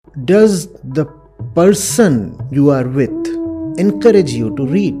Does the person you are with encourage you to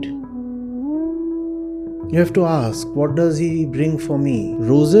read? You have to ask, what does he bring for me?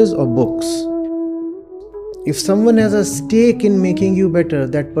 Roses or books? If someone has a stake in making you better,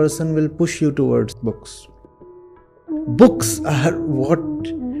 that person will push you towards books. Books are what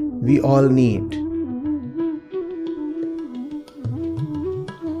we all need.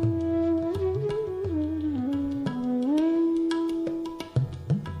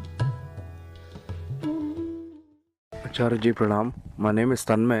 Acharya ji Pranam. My name is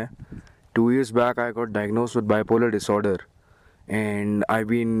Tanmay. 2 years back I got diagnosed with bipolar disorder and I've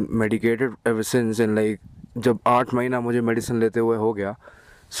been medicated ever since, and like जब 8 महीना मुझे medicine लेते हुए हो गया,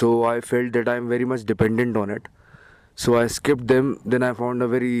 so I felt that I'm very much dependent on it. So I skipped them. Then I found a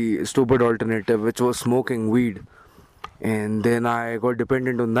very stupid alternative, which was smoking weed, and then I got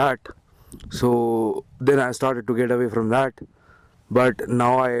dependent on that. So then I started to get away from that. But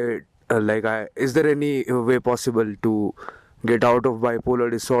now is there any way possible to get out of bipolar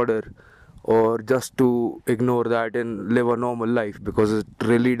disorder, or just to ignore that and live a normal life, because it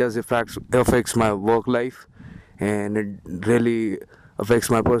really does affects my work life, and it really affects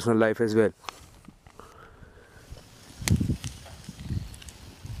my personal life as well.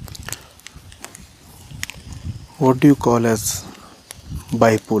 What do you call as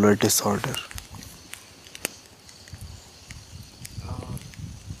bipolar disorder?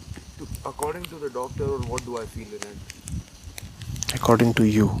 According to the doctor, or what do I feel in it? According to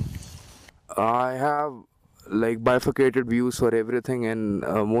you. I have like bifurcated views for everything, and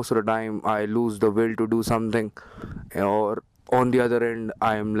most of the time I lose the will to do something, or on the other end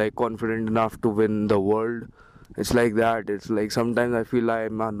I am like confident enough to win the world. It's like that. It's like sometimes I feel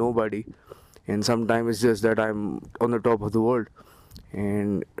I'm a nobody, and sometimes it's just that I'm on the top of the world,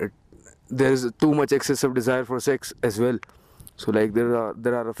 and there's too much excessive desire for sex as well. So like there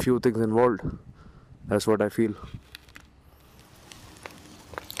are a few things involved. That's what I feel.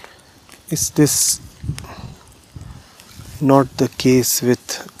 Is this not the case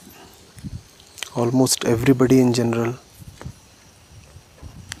with almost everybody in general?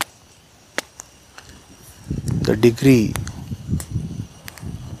 The degree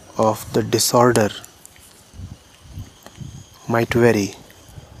of the disorder might vary,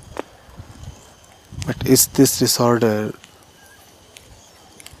 but is this disorder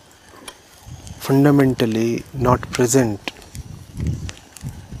fundamentally not present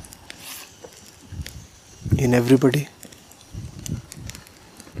in everybody?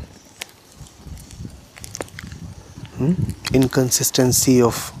 Inconsistency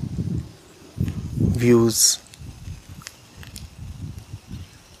of views,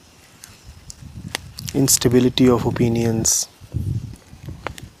 instability of opinions,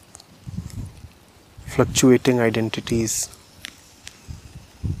 fluctuating identities,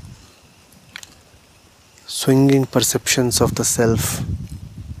 swinging perceptions of the self.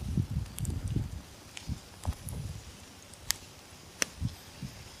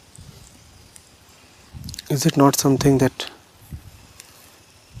 Is it not something that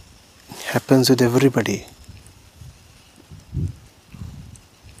happens with everybody?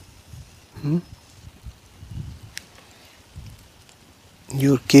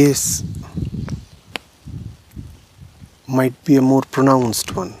 Your case might be a more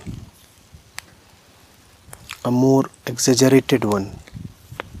pronounced one, a more exaggerated one.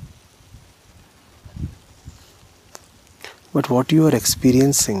 But what you are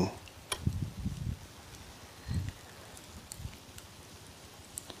experiencing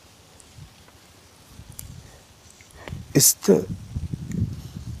is the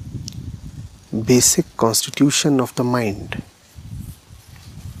basic constitution of the mind.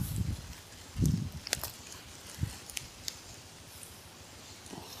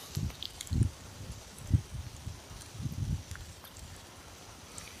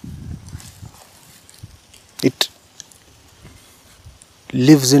 It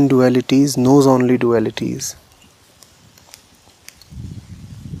lives in dualities, knows only dualities.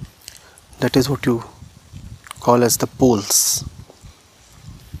 That is what you call as the poles.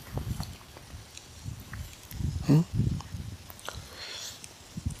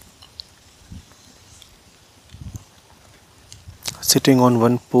 Sitting on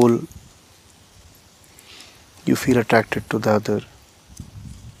one pole, you feel attracted to the other.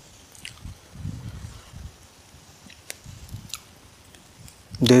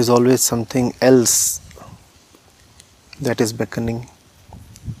 There is always something else that is beckoning.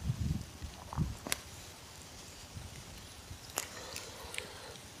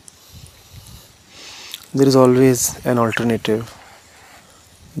 There is always an alternative.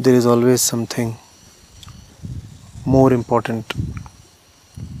 There is always something more important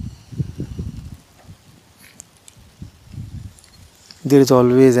there is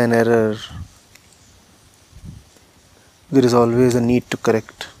always an error, there is always a need to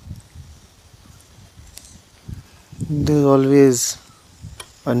correct, there is always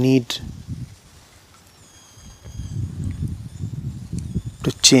a need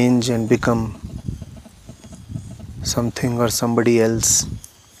to change and become something or somebody else.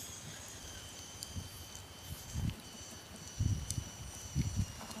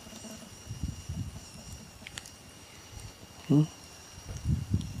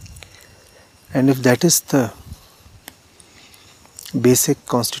 And if that is the basic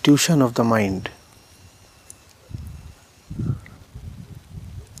constitution of the mind,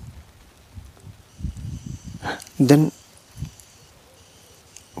 then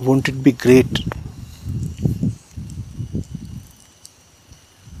won't it be great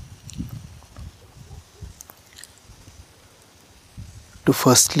to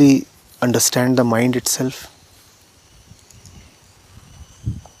firstly understand the mind itself?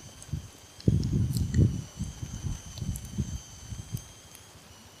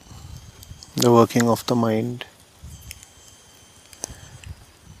 The working of the mind,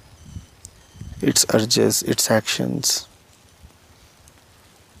 its urges, its actions,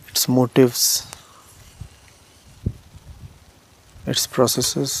 its motives, its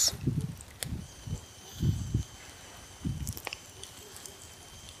processes,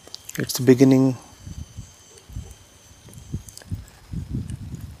 its beginning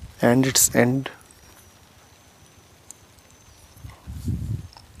and its end.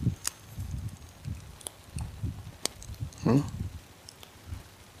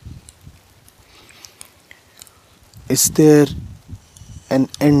 Is there an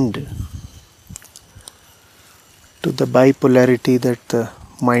end to the bipolarity that the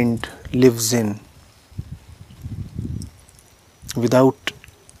mind lives in without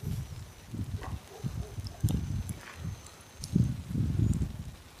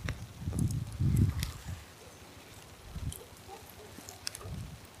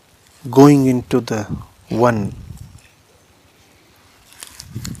going into the one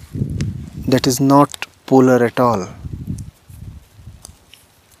that is not polar at all?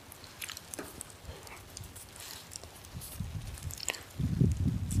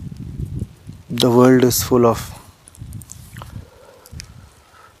 The world is full of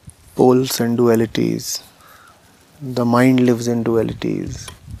poles and dualities. The mind lives in dualities.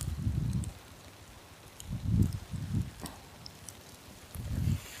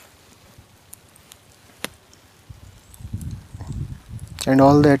 And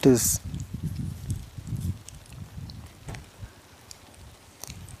all that is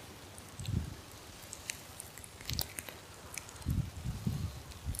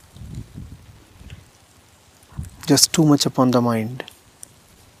just too much upon the mind.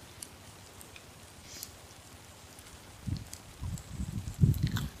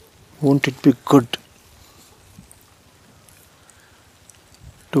 Won't it be good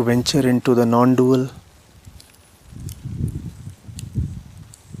to venture into the non-dual?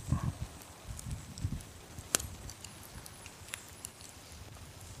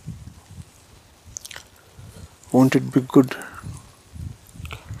 Won't it be good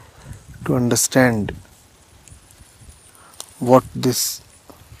to understand what this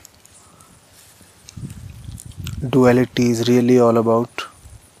duality is really all about?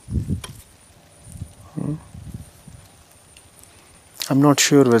 I'm not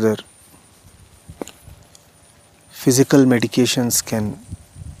sure whether physical medications can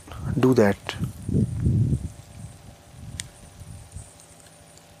do that.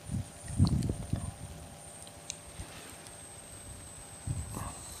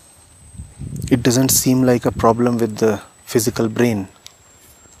 It doesn't seem like a problem with the physical brain.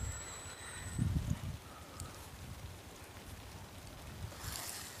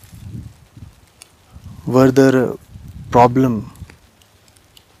 Were there a problem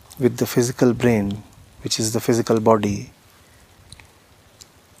with the physical brain, which is the physical body,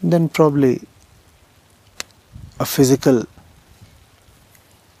 then probably a physical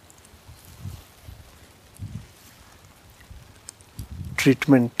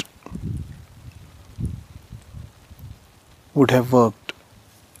treatment would have worked.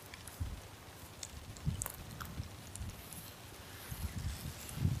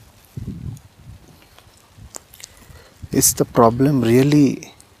 Is the problem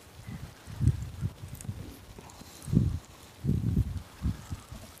really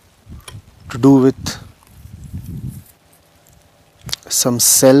to do with some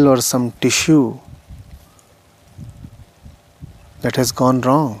cell or some tissue that has gone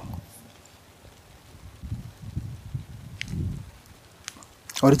wrong?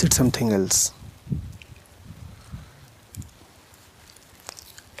 Or is it something else?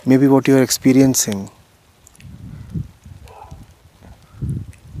 Maybe what you are experiencing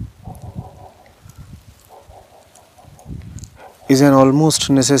is an almost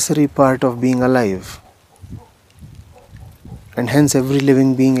necessary part of being alive, and hence every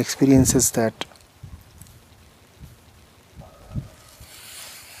living being experiences that.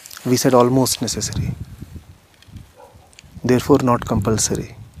 We said almost necessary, therefore not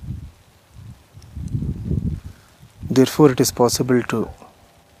compulsory. Therefore it is possible to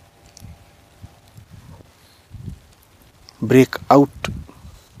break out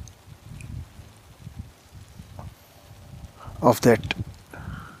of that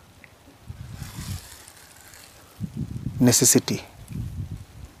necessity.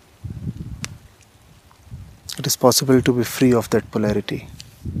 It is possible to be free of that polarity.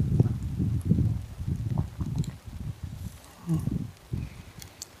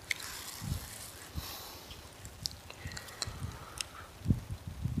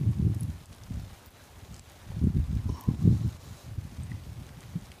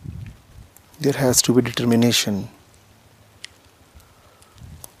 There has to be determination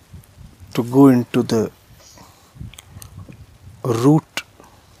to go into the root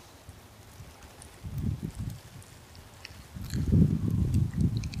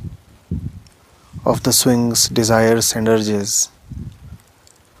of the swings, desires and urges.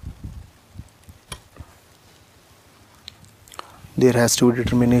 There has to be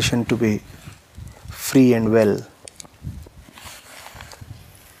determination to be free and well.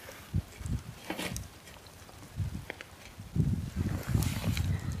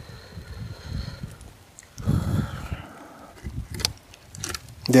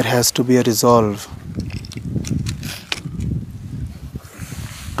 There has to be a resolve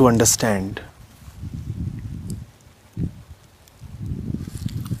to understand.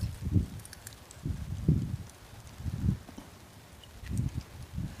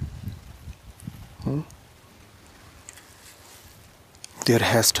 There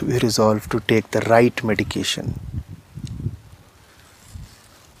has to be resolve to take the right medication.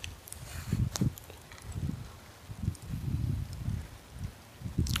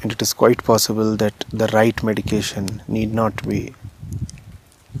 And it is quite possible that the right medication need not be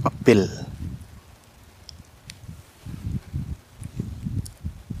a pill.